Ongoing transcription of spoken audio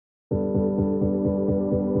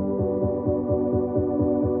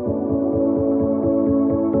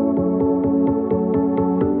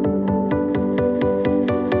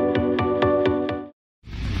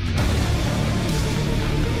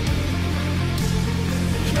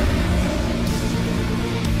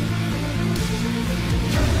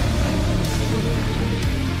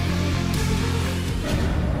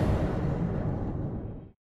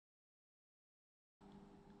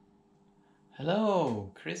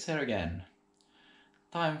Chris here again.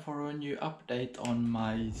 Time for a new update on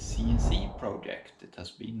my CNC project. It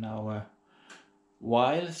has been now a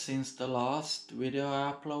while since the last video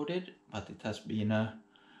I uploaded, but it has been a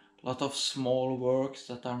lot of small works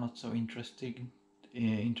that are not so interesting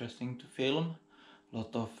to film. A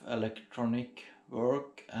lot of electronic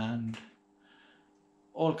work and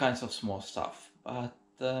all kinds of small stuff. But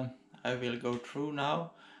I will go through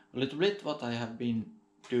now a little bit what I have been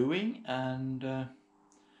doing and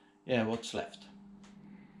what's left.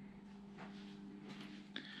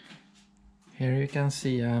 Here you can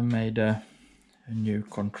see I made a new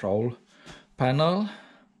control panel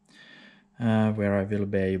where I will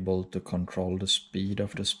be able to control the speed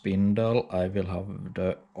of the spindle. I will have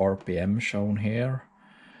the RPM shown here.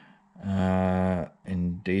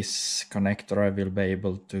 In this connector I will be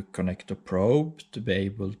able to connect a probe to be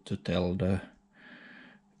able to tell to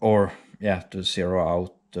zero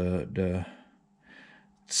out the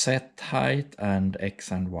set height and X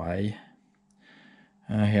and Y.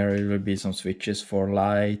 Here it will be some switches for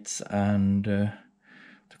lights and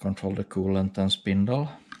to control the coolant and spindle.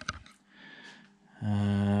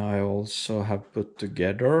 I also have put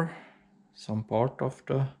together some part of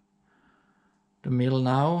the mill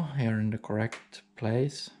now here in the correct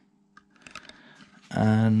place.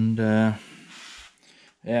 And here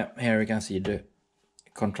you can see the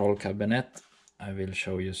control cabinet. I will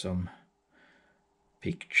show you some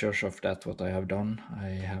pictures of that, what I have done. I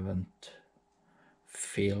haven't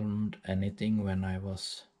filmed anything when I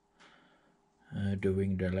was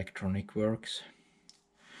doing the electronic works.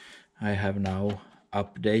 I have now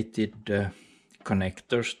updated the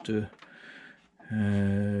connectors to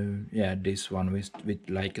this one with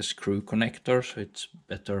like a screw connector, so it's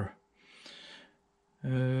better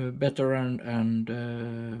and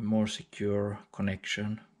more secure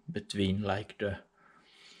connection between like the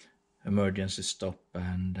emergency stop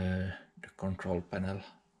and the control panel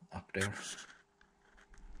up there.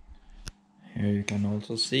 Here you can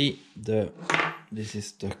also see this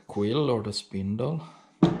is the quill or the spindle,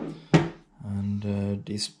 and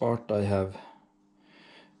this part I have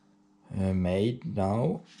made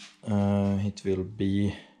now. It will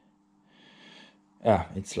be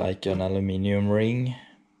it's like an aluminium ring,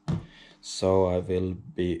 so I will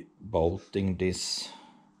be bolting this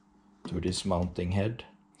to this mounting head.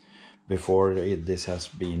 Before this has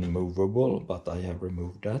been movable, but I have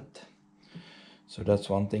removed that. So that's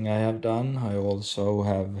one thing I have done. I also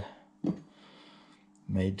have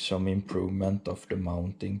made some improvement of the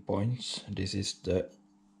mounting points. This is the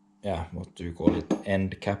what do you call it,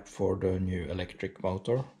 end cap for the new electric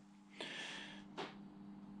motor.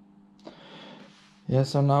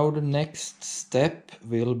 So now the next step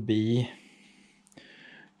will be,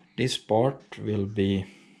 this part will be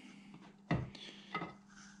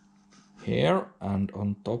here, and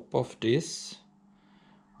on top of this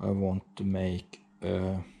I want to make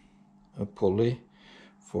a pulley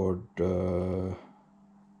for the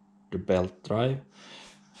belt drive.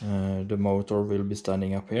 The motor will be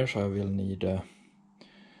standing up here, so I will need a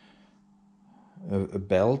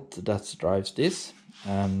belt that drives this,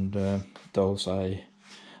 and those I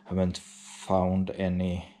haven't found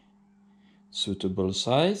any suitable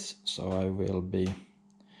size, so I will be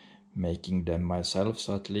making them myself.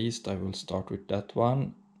 So at least I will start with that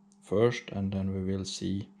one first, and then we will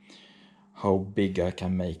see how big I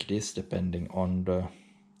can make this depending on the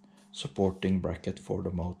supporting bracket for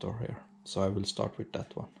the motor here. So I will start with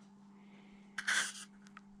that one.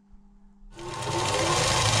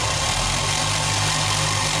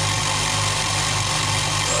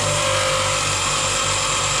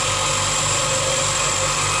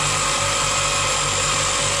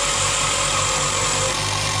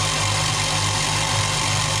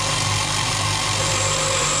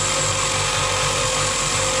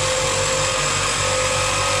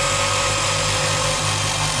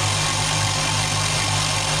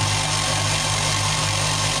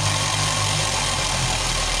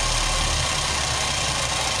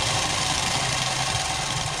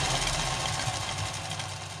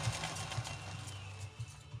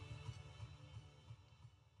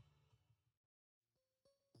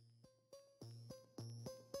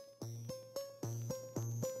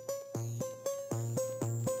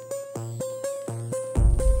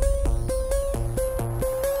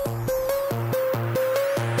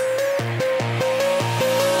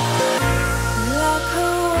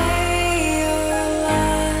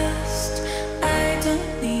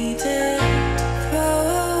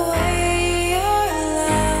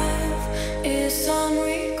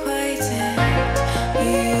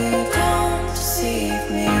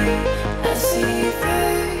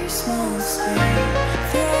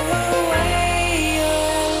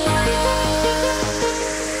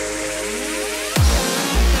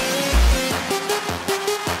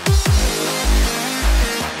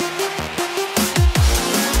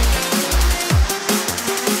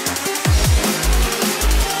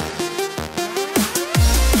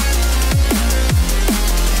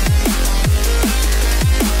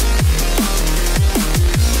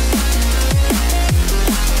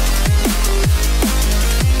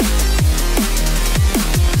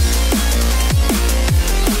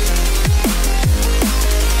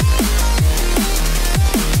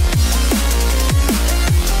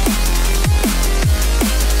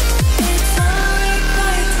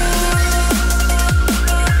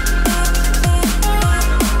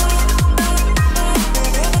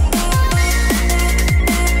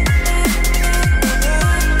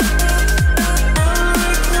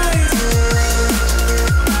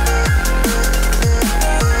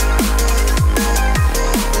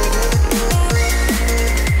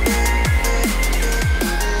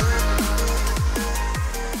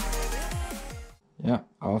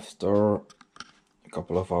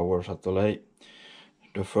 couple of hours at the lay.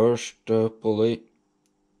 The first pulley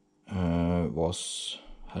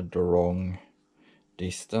had the wrong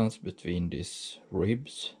distance between these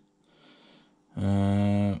ribs,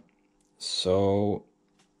 so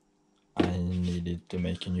I needed to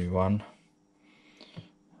make a new one,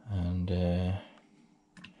 and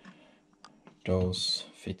those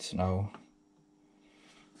fits now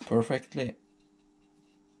perfectly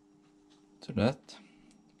to that.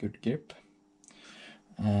 Good grip,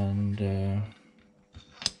 and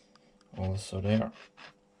also there.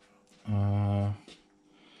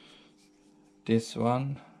 This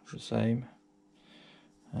one the same,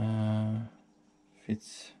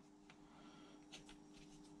 fits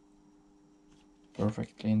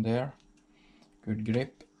perfectly in there. Good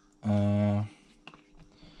grip. I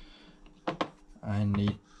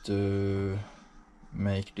need to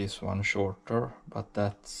make this one shorter, but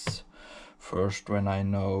that's first when I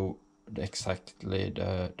know exactly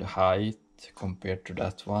the height compared to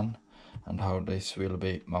that one and how this will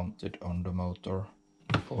be mounted on the motor.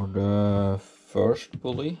 For the first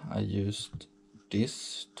pulley I used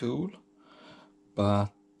this tool,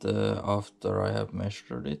 but after I have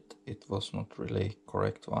measured it, it was not really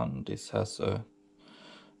correct one. This has the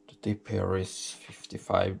tip here is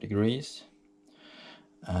 55 degrees,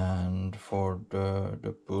 and for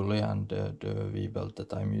the pulley and the V-belt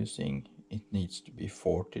that I'm using, it needs to be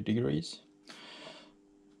 40 degrees.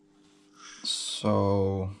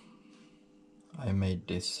 So I made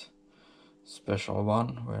this special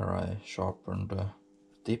one where I sharpened the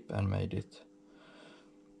tip and made it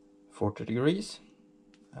 40 degrees,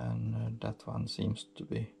 and that one seems to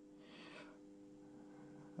be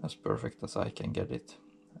as perfect as I can get it,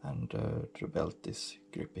 and the belt is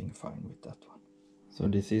gripping fine with that one. So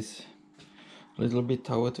this is a little bit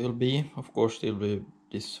how it will be. Of course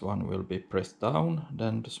this one will be pressed down,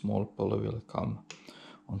 then the small pulley will come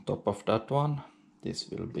on top of that one. This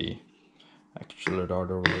will be actually the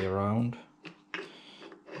other way around,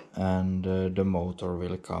 and the motor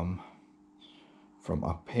will come from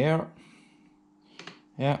up here.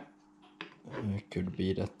 Yeah, it could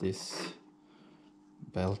be that this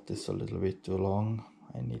belt is a little bit too long.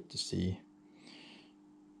 I need to see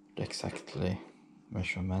the exactly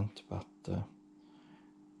measurement, but it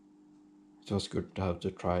was good to have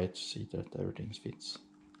to try it to see that everything fits.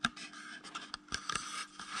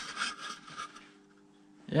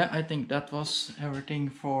 Yeah, I think that was everything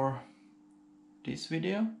for this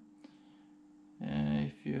video.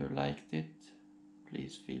 If you liked it,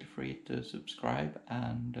 please feel free to subscribe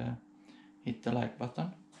and hit the like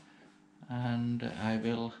button, and I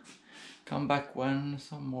will come back when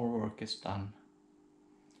some more work is done.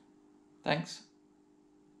 Thanks.